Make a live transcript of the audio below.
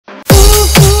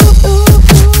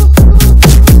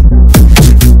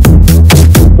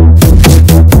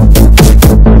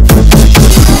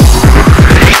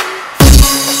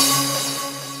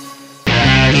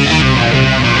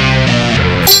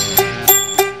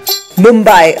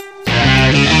Mumbai,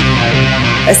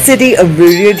 a city of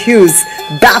myriad hues,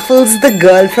 baffles the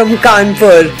girl from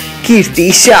Kanpur,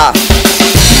 Kirti Shah.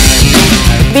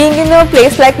 Being in a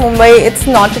place like Mumbai, it's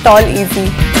not at all easy.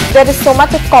 There is so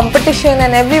much of competition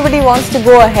and everybody wants to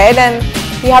go ahead, and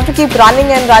you have to keep running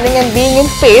and being in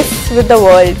pace with the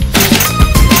world.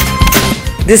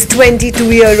 This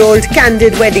 22-year-old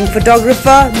candid wedding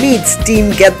photographer meets Team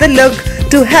Get the Look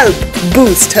to help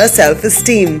boost her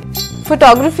self-esteem.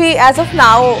 Photography as of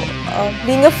now,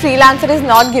 being a freelancer is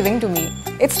not giving to me.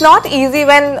 It's not easy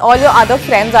when all your other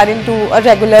friends are into a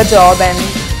regular job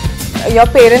and your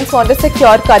parents want a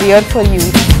secure career for you.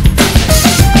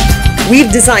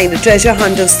 We've designed a treasure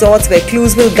hunt of sorts where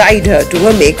clues will guide her to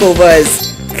her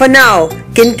makeovers. For now,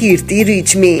 can Kirti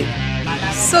reach me?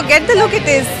 So get the look it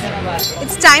is.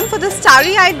 It's time for the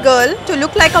starry-eyed girl to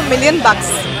look like $1 million.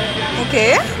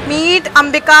 Okay. Meet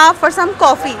Ambika for some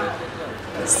coffee.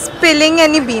 Spilling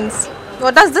any beans.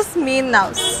 What does this mean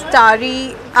now?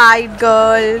 Starry-eyed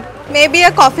girl. Maybe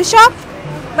a coffee shop?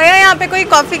 भैया यहाँ पे कोई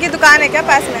coffee की दुकान है क्या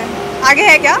पास में? आगे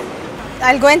है क्या?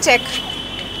 I'll go and check.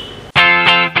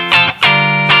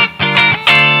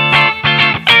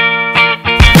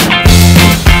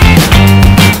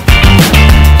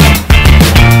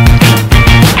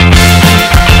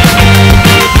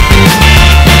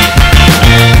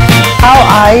 How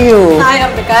are you? Hi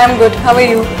Ambika, I'm good. How are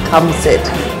you? Come sit.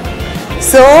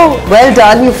 So, well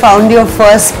done, you found your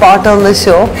first spot on the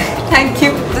show. Thank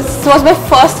you. This was my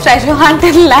first treasure hunt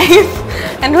in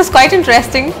life and it was quite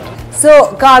interesting.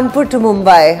 So, Kanpur to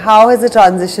Mumbai, how has the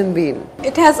transition been?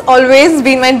 It has always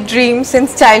been my dream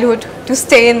since childhood to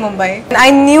stay in Mumbai. I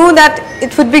knew that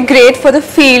it would be great for the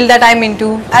field that I'm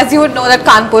into. As you would know that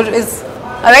Kanpur is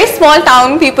a very small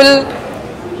town. People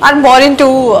are more into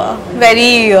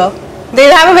they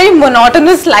have a very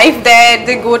monotonous life there.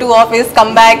 They go to office,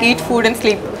 come back, eat food and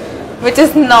sleep, which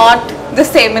is not the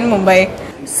same in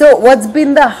Mumbai. So, what's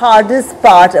been the hardest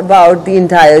part about the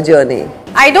entire journey?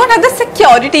 I don't have the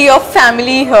security of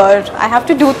family here. I have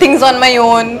to do things on my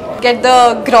own, get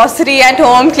the grocery at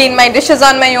home, clean my dishes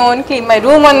on my own, clean my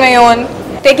room on my own,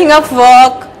 taking up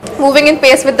work, moving in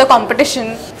pace with the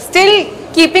competition. Still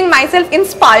keeping myself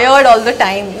inspired all the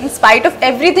time, in spite of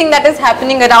everything that is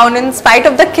happening around, in spite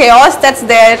of the chaos that's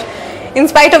there, in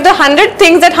spite of the 100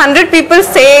 things that 100 people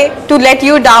say to let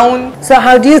you down. So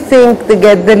how do you think the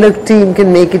Get the Look team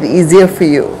can make it easier for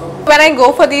you? When I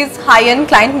go for these high-end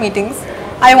client meetings,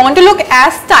 I want to look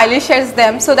as stylish as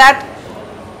them so that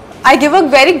I give a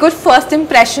very good first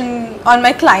impression on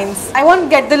my clients. I want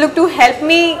Get the Look to help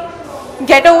me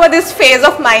get over this phase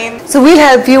of mine. So we'll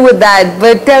help you with that,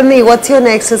 but tell me, what's your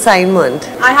next assignment?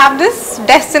 I have this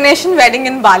destination wedding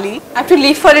in Bali. I have to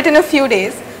leave for it in a few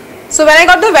days. So when I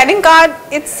got the wedding card,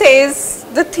 it says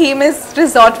the theme is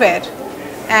resort wear.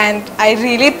 And I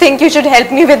really think you should help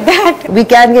me with that. We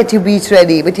can get you beach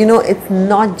ready, but you know, it's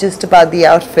not just about the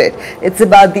outfit. It's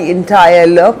about the entire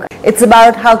look. It's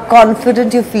about how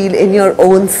confident you feel in your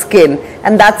own skin.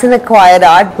 And that's an acquired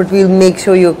art, but we'll make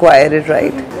sure you acquire it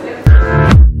right.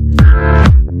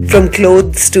 From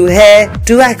clothes to hair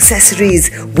to accessories,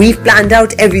 we've planned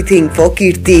out everything for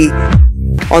Kirti.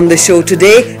 On the show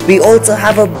today, we also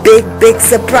have a big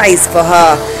surprise for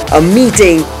her. A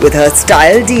meeting with her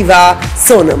style diva,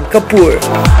 Sonam Kapoor.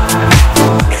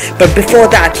 But before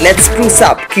that, let's spruce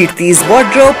up Kirti's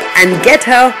wardrobe and get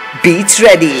her beach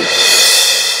ready.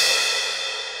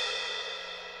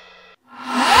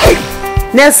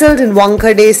 Nestled in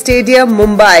Wankhede Stadium,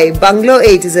 Mumbai, Bungalow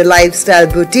 8 is a lifestyle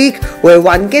boutique where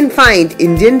one can find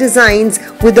Indian designs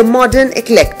with a modern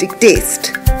eclectic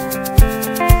taste.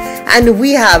 And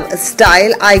we have a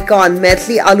style icon,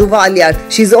 Maithili Ahluwalia.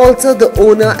 She's also the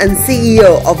owner and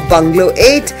CEO of Bungalow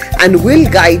 8 and will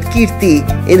guide Kirti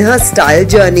in her style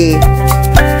journey.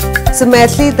 So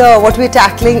Maithili, what we're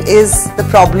tackling is the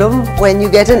problem when you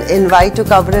get an invite to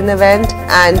cover an event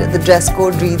and the dress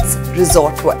code reads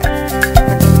resort wear.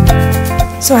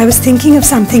 So I was thinking of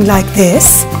something like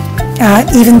this.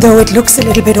 Even though it looks a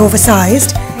little bit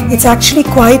oversized, it's actually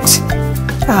quite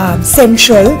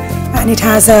sensual, and it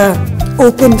has a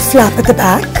open flap at the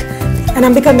back. And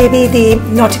Ambika, maybe the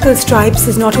nautical stripes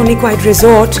is not only quite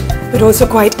resort, but also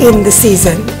quite in the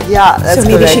season. Yeah, that's so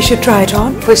maybe correct. She should try it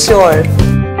on. For sure.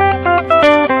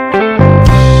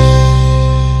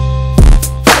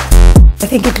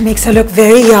 I think it makes her look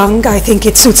very young. I think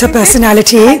it suits her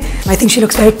personality. I think she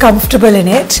looks very comfortable in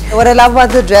it. What I love about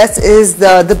the dress is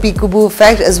the peekaboo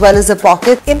effect as well as the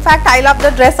pocket. In fact, I love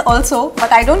the dress also,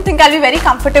 but I don't think I'll be very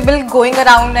comfortable going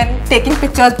around and taking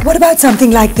pictures. What about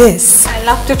something like this? I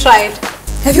love to try it.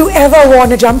 Have you ever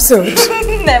worn a jumpsuit?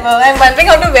 Never. I'm wondering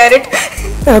how to wear it.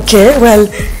 Okay, well,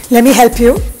 Let me help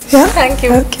you. Yeah? Thank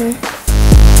you. Okay.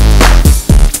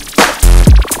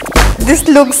 This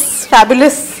looks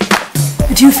fabulous.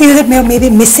 Do you feel that we're maybe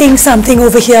missing something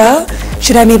over here?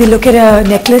 Should I maybe look at a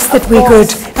necklace that we could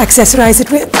accessorize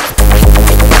it with?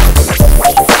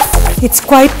 It's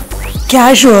quite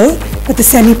casual, but the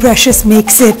semi-precious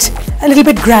makes it a little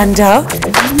bit grander.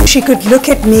 She could look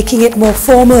at making it more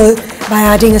formal by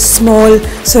adding a small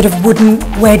sort of wooden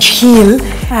wedge heel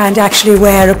and actually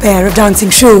wear a pair of dancing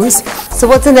shoes. So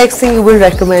what's the next thing you will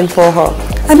recommend for her?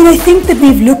 I mean, I think that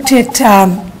we've looked at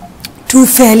two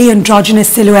fairly androgynous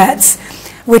silhouettes,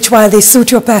 which while they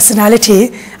suit your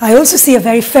personality, I also see a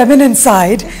very feminine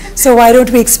side. So why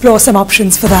don't we explore some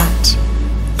options for that?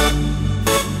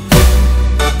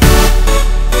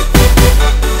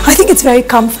 I think it's very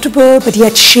comfortable, but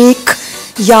yet chic,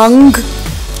 young,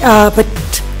 but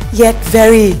yet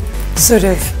very sort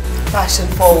of Fashion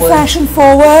forward. fashion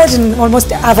forward and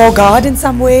almost avant-garde in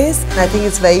some ways. I think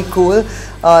it's very cool.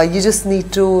 You just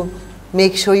need to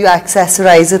make sure you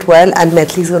accessorize it well, and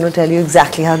Metli's going to tell you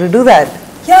exactly how to do that.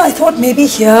 Yeah, I thought maybe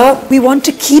here we want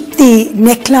to keep the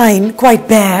neckline quite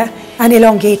bare and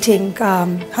elongating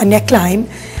her neckline.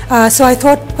 So I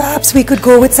thought perhaps we could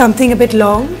go with something a bit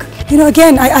long. You know,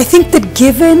 again, I think that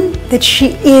given that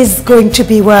she is going to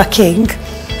be working,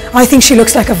 I think she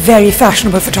looks like a very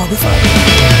fashionable photographer.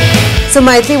 So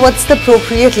Maitli, what's the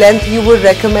appropriate length you would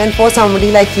recommend for somebody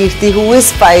like Kirti who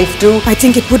is 5'2"? I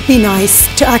think it would be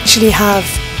nice to actually have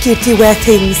Kirti wear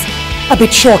things a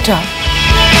bit shorter.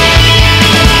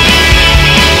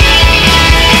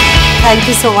 Thank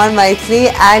you so much, Maitli.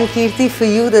 And Kirti, for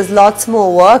you, there's lots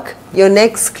more work. Your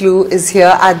next clue is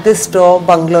here at this store,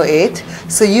 Bungalow 8.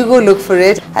 So you go look for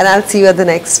it, and I'll see you at the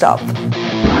next stop.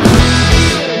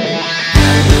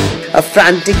 A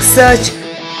frantic search,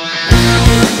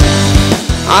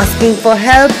 asking for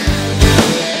help,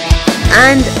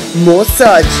 and more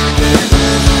search.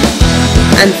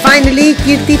 And finally,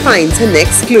 Kirti finds her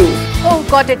next clue. Oh,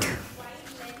 got it.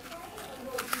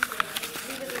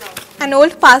 An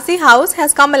old Parsi house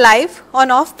has come alive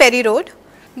on off Perry Road.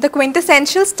 The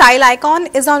quintessential style icon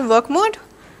is on work mode.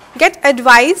 Get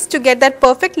advice to get that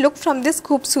perfect look from this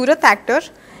khoobsurat actor,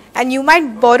 and you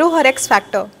might borrow her X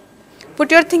factor. Put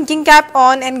your thinking cap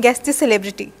on and guess the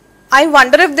celebrity. I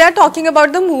wonder if they are talking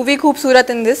about the movie Khoobsurat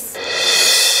in this.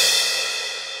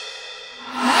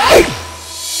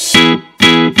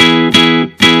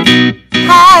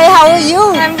 Hi, how are you?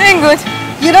 I'm doing good.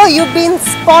 You know, you've been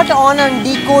spot on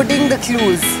decoding the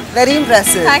clues. Very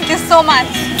impressive. Thank you so much.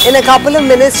 In a couple of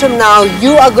minutes from now,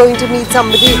 you are going to meet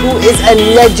somebody who is a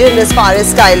legend as far as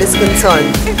style is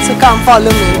concerned. So come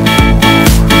follow me.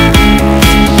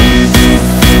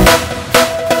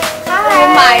 Oh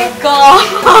my god.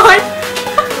 Hi.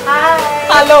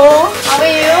 Hello. How are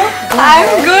you?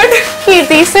 I'm good.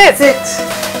 Kirti, sit. Sit.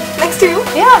 Next to you?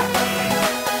 Yeah.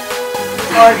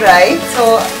 All right.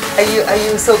 So, are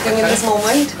you soaking in this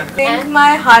moment? I think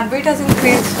my heartbeat has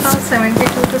increased from 72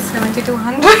 to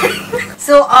 7200.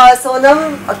 So,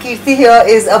 Sonam, Kirti here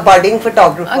is a budding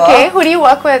photographer. Okay, who do you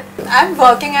work with? I'm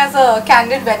working as a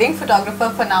candid wedding photographer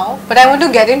for now, but I want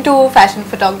to get into fashion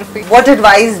photography. What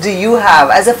advice do you have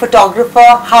as a photographer?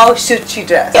 How should she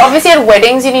dress? Obviously at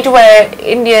weddings you need to wear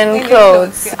Indian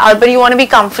clothes, yeah. But you want to be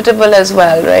comfortable as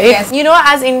well, right? Yes. You know,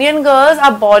 as Indian girls,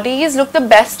 our bodies look the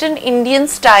best in Indian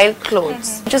style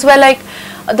clothes. Just wear like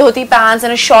a dhoti pants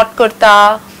and a short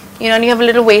kurta, you know, and you have a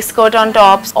little waistcoat on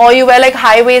tops, or you wear like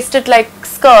high-waisted like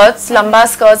skirts, lamba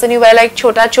skirts, and you wear like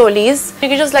chota cholis. You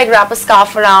can just like wrap a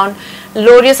scarf around,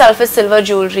 load yourself with silver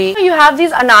jewelry. You have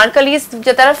these anarkalis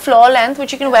that are floor length,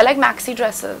 which you can wear like maxi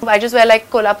dresses. I just wear like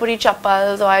Kolhapuri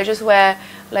chappals, or I just wear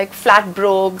like flat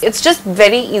brogues. It's just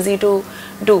very easy to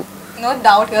do. No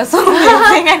doubt you're so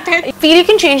amazing at it. I feel you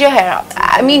can change your hair up.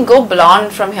 I mean, go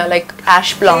blonde from here, like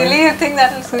ash blonde. Really, you think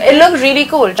that will suit It you? looks really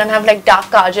cool. And have like dark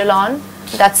kajal on.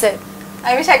 That's it.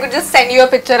 I wish I could just send you a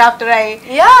picture after I...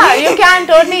 Yeah, you can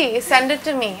totally. Send it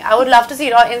to me. I would love to see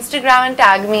it. Or Instagram and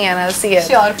tag me and I'll see it.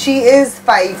 Sure. She is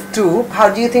 5'2". How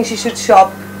do you think she should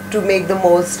shop to make the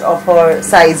most of her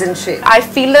size and shape? I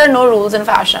feel there are no rules in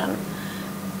fashion.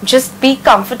 Just be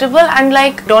comfortable and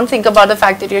like don't think about the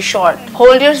fact that you're short.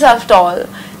 Hold yourself tall.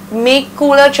 Make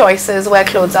cooler choices where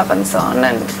clothes are concerned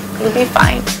and you'll be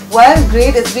fine. Well,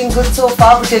 great. It's been good so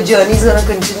far, but your journey is going to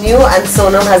continue, and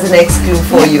Sonam has the next clue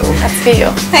for you. That's for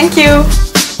you. Thank you.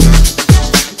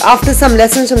 After some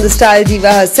lessons from the style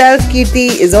diva herself,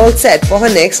 Kirti is all set for her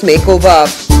next makeover.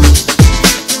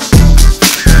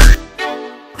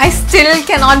 I still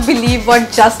cannot believe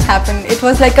what just happened. It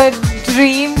was like a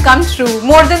dream come true.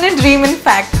 More than a dream, in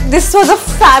fact. This was a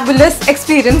fabulous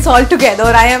experience altogether.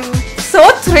 I am so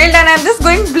thrilled and I'm just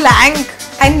going blank.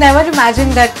 I never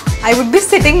imagined that I would be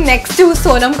sitting next to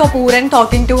Sonam Kapoor and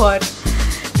talking to her.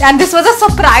 And this was a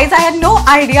surprise. I had no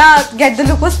idea Get the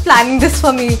Look was planning this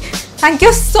for me. Thank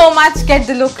you so much, Get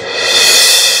the Look.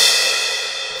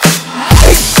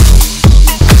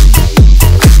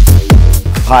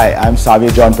 Hi, I'm Savio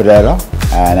Jon Pereira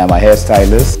and I'm a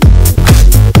hairstylist.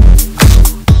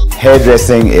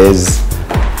 Hairdressing is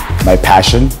my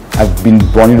passion. I've been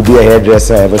wanting to be a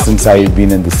hairdresser ever since I've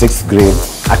been in the 6th grade.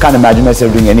 I can't imagine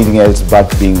myself doing anything else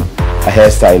but being a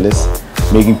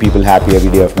hairstylist, making people happy every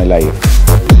day of my life.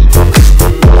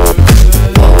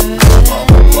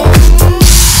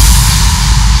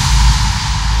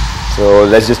 So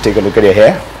let's just take a look at your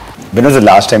hair. When was the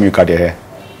last time you cut your hair?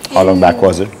 How long back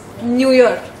was it? New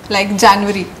Year, like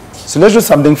January. So let's do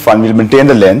something fun. We'll maintain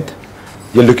the length.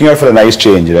 You're looking out for a nice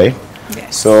change, right?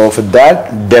 Yes. So for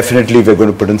that, definitely we're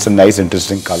going to put in some nice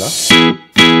interesting color.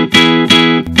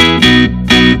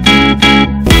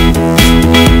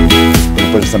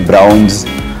 We'll put some browns,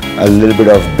 a little bit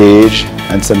of beige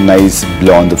and some nice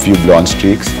blonde, a few blonde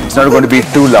streaks. It's not going to be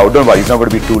too loud, don't worry, it's not going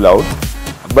to be too loud.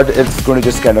 But it's going to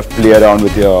just kind of play around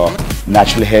with your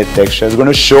natural hair texture. It's going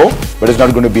to show, but it's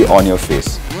not going to be on your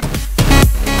face.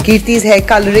 Kirti's hair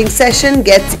coloring session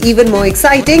gets even more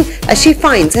exciting as she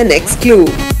finds her next clue.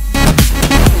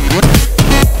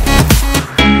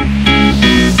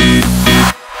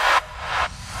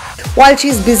 While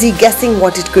she's busy guessing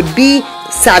what it could be,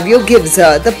 Savio gives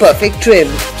her the perfect trim.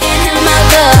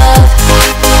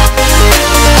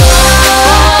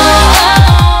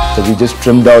 So we just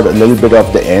trimmed out a little bit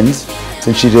of the ends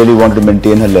since she really wanted to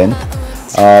maintain her length.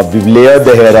 We've layered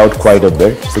the hair out quite a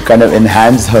bit to kind of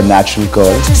enhance her natural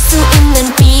curl.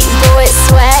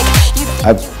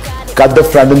 I've cut the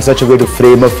front in such a way to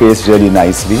frame her face really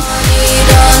nicely.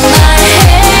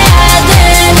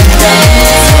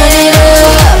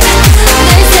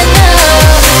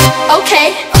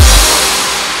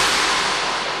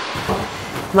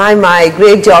 My,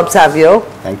 great job, Savio.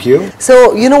 Thank you.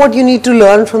 So, you know what you need to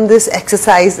learn from this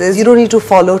exercise is you don't need to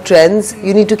follow trends.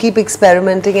 You need to keep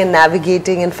experimenting and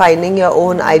navigating and finding your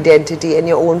own identity and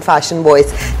your own fashion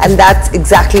voice. And that's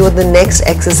exactly what the next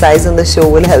exercise on the show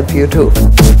will help you do.